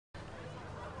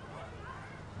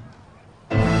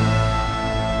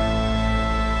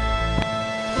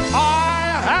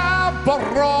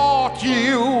brought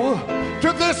you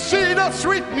to this scene of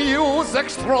sweet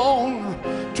music's throne,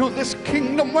 to this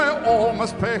kingdom where all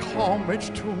must pay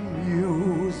homage to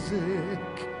music.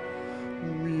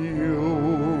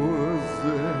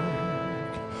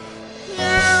 You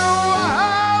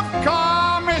have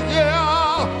come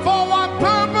here for one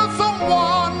purpose and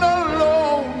one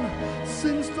alone.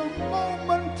 Since the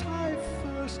moment I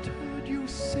first heard you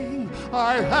sing,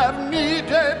 I have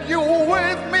needed you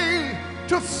with me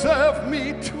to serve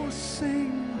me to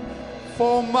sing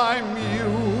for my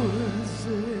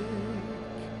music,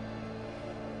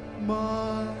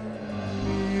 my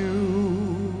music.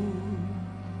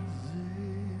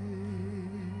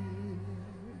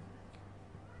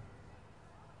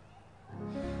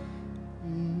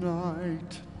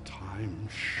 Nighttime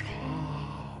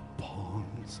sharpens,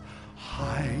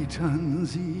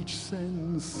 heightens each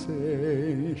sensation.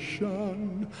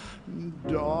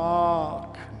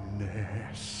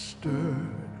 Darkness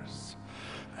stirs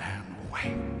and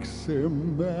wakes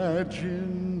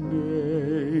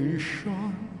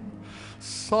imagination.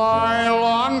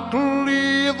 Silently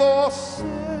the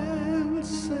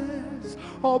senses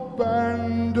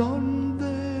abandon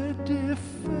their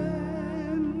defenses.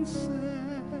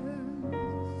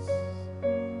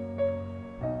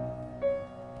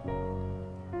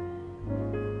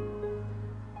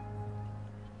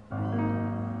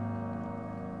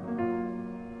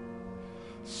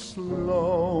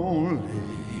 Slowly,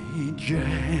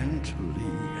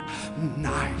 gently,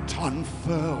 night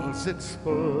unfurls its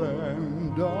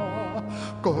splendor.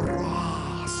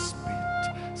 Grasp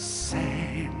it,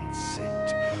 sense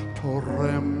it,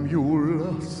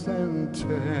 tremulous and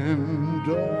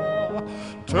tender.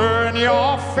 Turn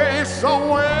your face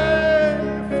away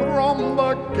from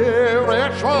the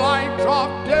garish light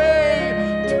of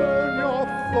day. Turn your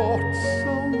thoughts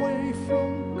away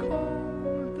from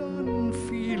cold,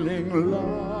 unfeeling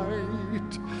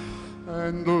light,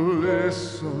 and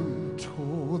listen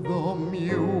to the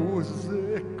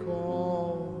music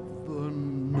of the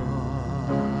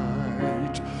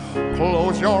night.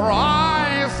 Close your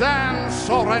eyes and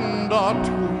surrender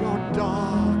to your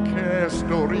darkest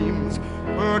dreams.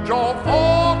 Purge your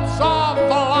thoughts of the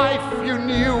life you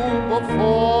knew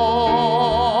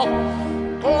before.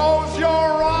 Close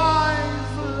your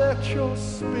eyes, let your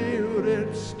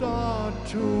spirit start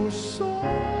to soar.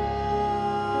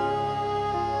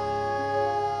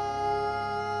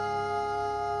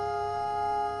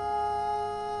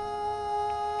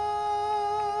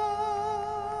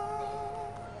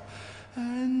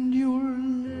 And you'll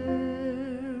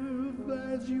live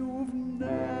as you've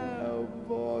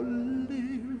never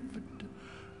lived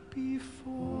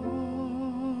before.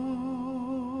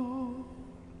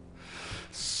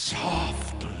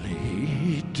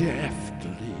 Softly,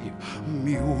 deftly,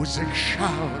 music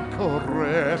shall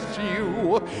caress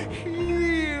you.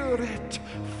 Hear it,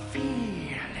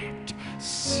 feel it,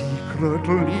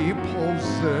 secretly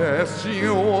possess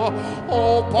you.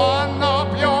 Open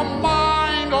up your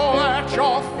mind, let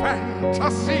your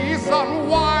fantasies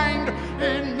unwind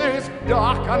in this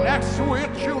darkness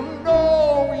which you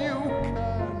know you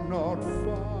cannot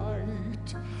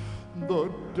fight. The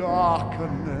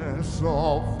darkness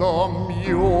of the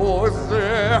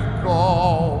music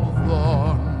of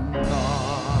the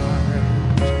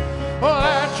night.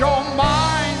 Let your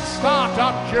mind start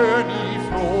a journey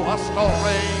through a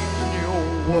strange new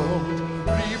world.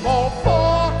 Leave all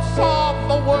thoughts of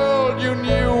the world you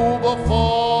knew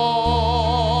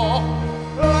before.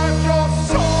 Let your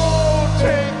soul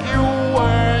take you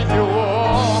where you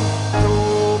ought to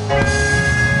be.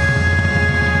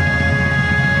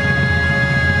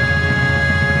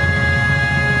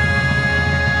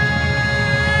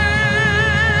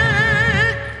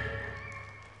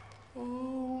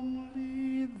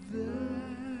 Only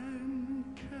then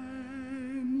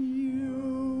can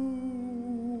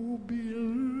you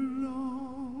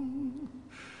belong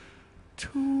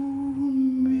to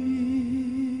me.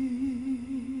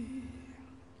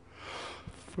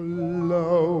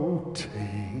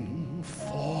 Floating,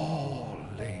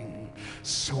 falling,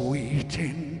 sweet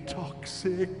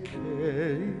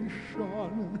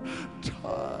intoxication.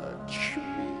 Touch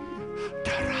me,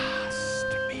 trust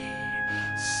me,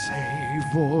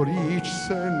 savor each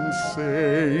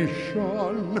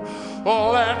sensation.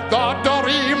 Let the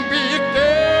dream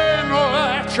begin,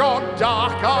 let your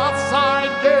darker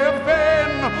side give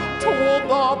in to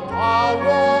the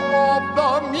power of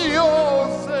the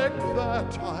music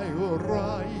that I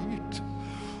write.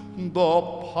 The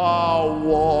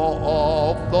power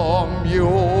of the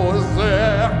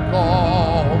music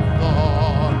of the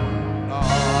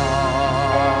night.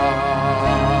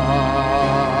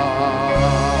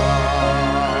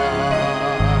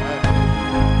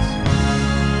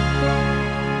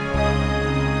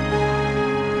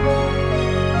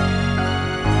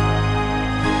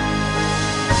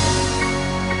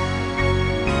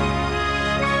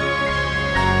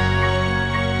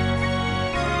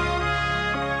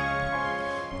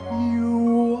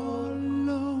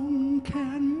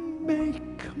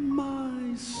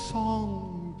 my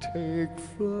song take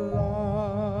flight.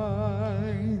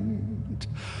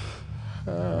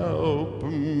 Help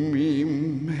me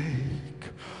make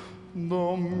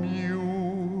the music